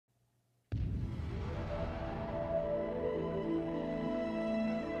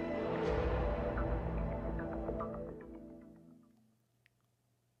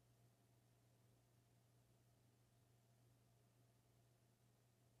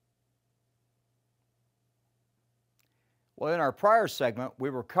Well, in our prior segment, we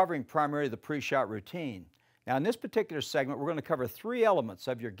were covering primarily the pre-shot routine. Now, in this particular segment, we're going to cover 3 elements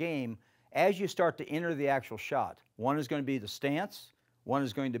of your game as you start to enter the actual shot. One is going to be the stance, one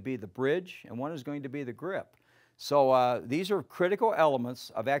is going to be the bridge, and one is going to be the grip. So these are critical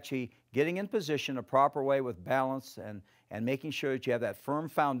elements of actually getting in position a proper way with balance and making sure that you have that firm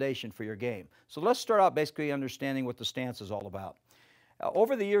foundation for your game. So let's start out basically understanding what the stance is all about.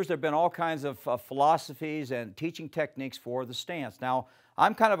 Over the years, there have been all kinds of philosophies and teaching techniques for the stance. Now,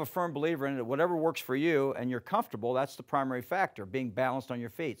 I'm kind of a firm believer in it. Whatever works for you and you're comfortable, that's the primary factor, being balanced on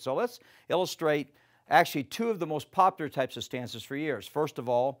your feet. So let's illustrate actually 2 of the most popular types of stances for years. First of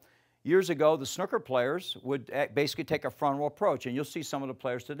all, years ago, the snooker players would basically take a frontal approach, and you'll see some of the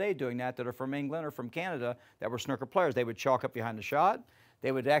players today doing that are from England or from Canada that were snooker players. They would chalk up behind the shot.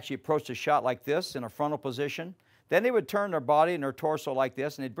 They would actually approach the shot like this in a frontal position. Then they would turn their body and their torso like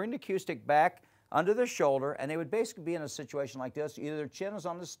this, and they'd bring the cue stick back under their shoulder, and they would basically be in a situation like this. Either their chin is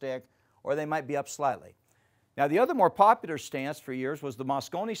on the stick, or they might be up slightly. Now, the other more popular stance for years was the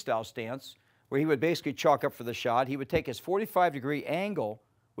Mosconi-style stance, where he would basically chalk up for the shot. He would take his 45-degree angle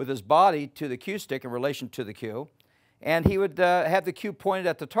with his body to the cue stick in relation to the cue, and he would have the cue pointed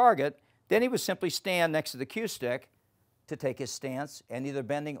at the target. Then he would simply stand next to the cue stick to take his stance, and either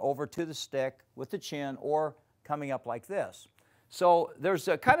bending over to the stick with the chin or coming up like this. So there's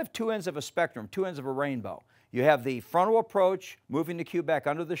kind of 2 ends of a spectrum, 2 ends of a rainbow. You have the frontal approach, moving the cue back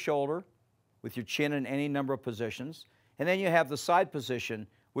under the shoulder with your chin in any number of positions, and then you have the side position,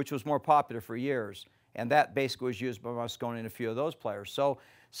 which was more popular for years, and that basically was used by Mosconi and a few of those players.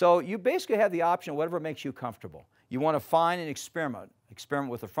 So you basically have the option of whatever makes you comfortable. You want to find and experiment.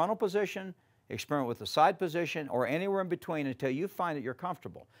 Experiment with the frontal position, experiment with the side position, or anywhere in between until you find that you're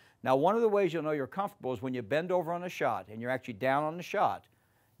comfortable. Now, one of the ways you'll know you're comfortable is when you bend over on a shot and you're actually down on the shot,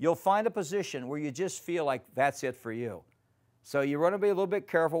 you'll find a position where you just feel like that's it for you. So you want to be a little bit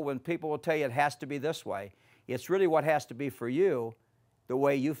careful when people will tell you it has to be this way. It's really what has to be for you, the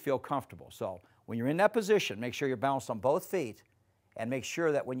way you feel comfortable. So when you're in that position, make sure you're balanced on both feet, and make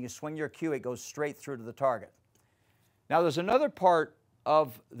sure that when you swing your cue, it goes straight through to the target. Now, there's another part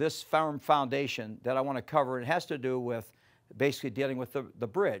of this firm foundation that I want to cover. It has to do with basically dealing with the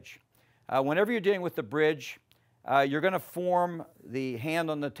bridge. Whenever you're dealing with the bridge, you're going to form the hand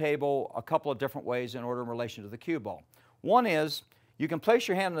on the table a couple of different ways in order in relation to the cue ball. One is you can place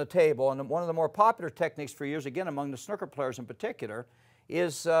your hand on the table, and one of the more popular techniques for years, again among the snooker players in particular,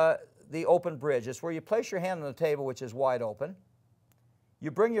 is the open bridge. It's where you place your hand on the table, which is wide open.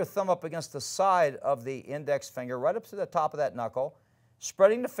 You bring your thumb up against the side of the index finger, right up to the top of that knuckle,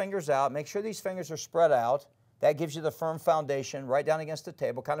 spreading the fingers out. Make sure these fingers are spread out. That gives you the firm foundation right down against the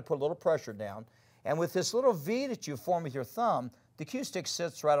table, kind of put a little pressure down. And with this little V that you form with your thumb, the cue stick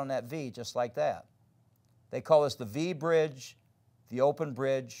sits right on that V, just like that. They call this the V bridge, the open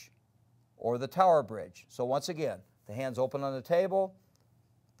bridge, or the tower bridge. So once again, the hand's open on the table,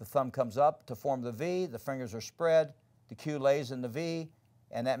 the thumb comes up to form the V, the fingers are spread, the cue lays in the V,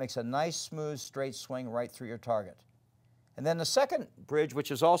 and that makes a nice, smooth, straight swing right through your target. And then the second bridge, which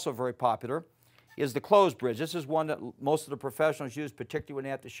is also very popular, is the closed bridge. This is one that most of the professionals use, particularly when they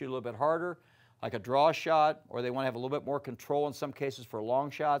have to shoot a little bit harder, like a draw shot, or they want to have a little bit more control in some cases for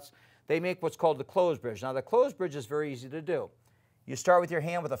long shots. They make what's called the closed bridge. Now, the closed bridge is very easy to do. You start with your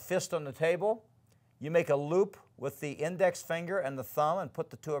hand with a fist on the table. You make a loop with the index finger and the thumb and put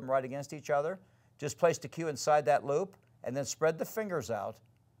the 2 of them right against each other. Just place the cue inside that loop and then spread the fingers out,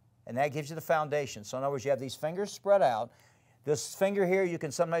 and that gives you the foundation. So in other words, you have these fingers spread out. This finger here, you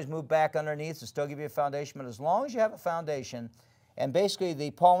can sometimes move back underneath to still give you a foundation, but as long as you have a foundation, and basically the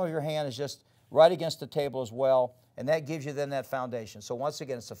palm of your hand is just right against the table as well, and that gives you then that foundation. So once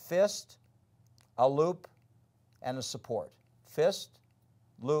again, it's a fist, a loop, and a support. Fist,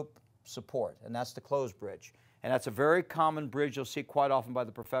 loop, support, and that's the closed bridge. And that's a very common bridge you'll see quite often by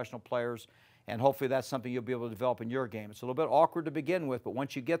the professional players, and hopefully that's something you'll be able to develop in your game. It's a little bit awkward to begin with, but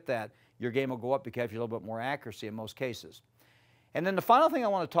once you get that, your game will go up because you have a little bit more accuracy in most cases. And then the final thing I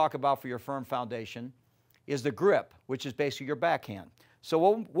want to talk about for your firm foundation is the grip, which is basically your backhand. So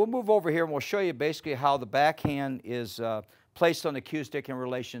we'll move over here and we'll show you basically how the backhand is placed on the cue stick in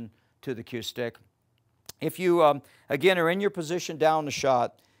relation to the cue stick. If you, again, are in your position down the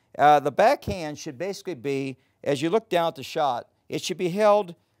shot, the backhand should basically be, as you look down at the shot, it should be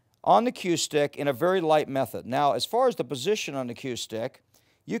held on the cue stick in a very light method. Now, as far as the position on the cue stick,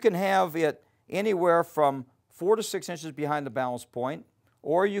 you can have it anywhere from 4 to 6 inches behind the balance point,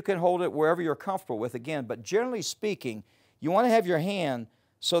 or you can hold it wherever you're comfortable with, again. But generally speaking, you want to have your hand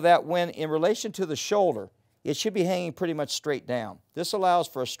so that when in relation to the shoulder, it should be hanging pretty much straight down. This allows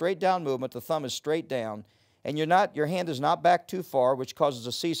for a straight down movement. The thumb is straight down, And your hand is not back too far, which causes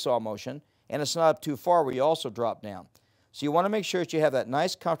a seesaw motion, and it's not up too far where you also drop down. So you want to make sure that you have that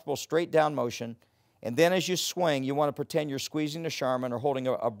nice, comfortable, straight down motion, and then as you swing, you want to pretend you're squeezing the Charmin or holding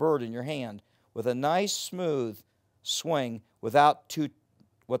a bird in your hand with a nice, smooth swing without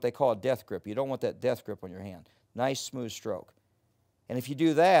what they call a death grip. You don't want that death grip on your hand. Nice, smooth stroke. And if you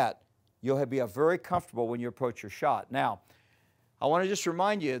do that, you'll be very comfortable when you approach your shot. Now, I want to just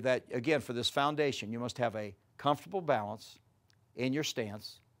remind you that, again, for this foundation, you must have a comfortable balance in your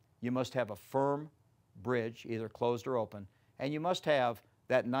stance. You must have a firm bridge, either closed or open, and you must have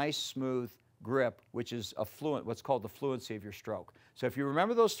that nice, smooth grip, which is what's called the fluency of your stroke. So if you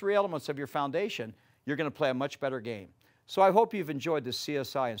remember those three elements of your foundation, you're going to play a much better game. So I hope you've enjoyed this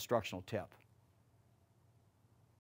CSI instructional tip.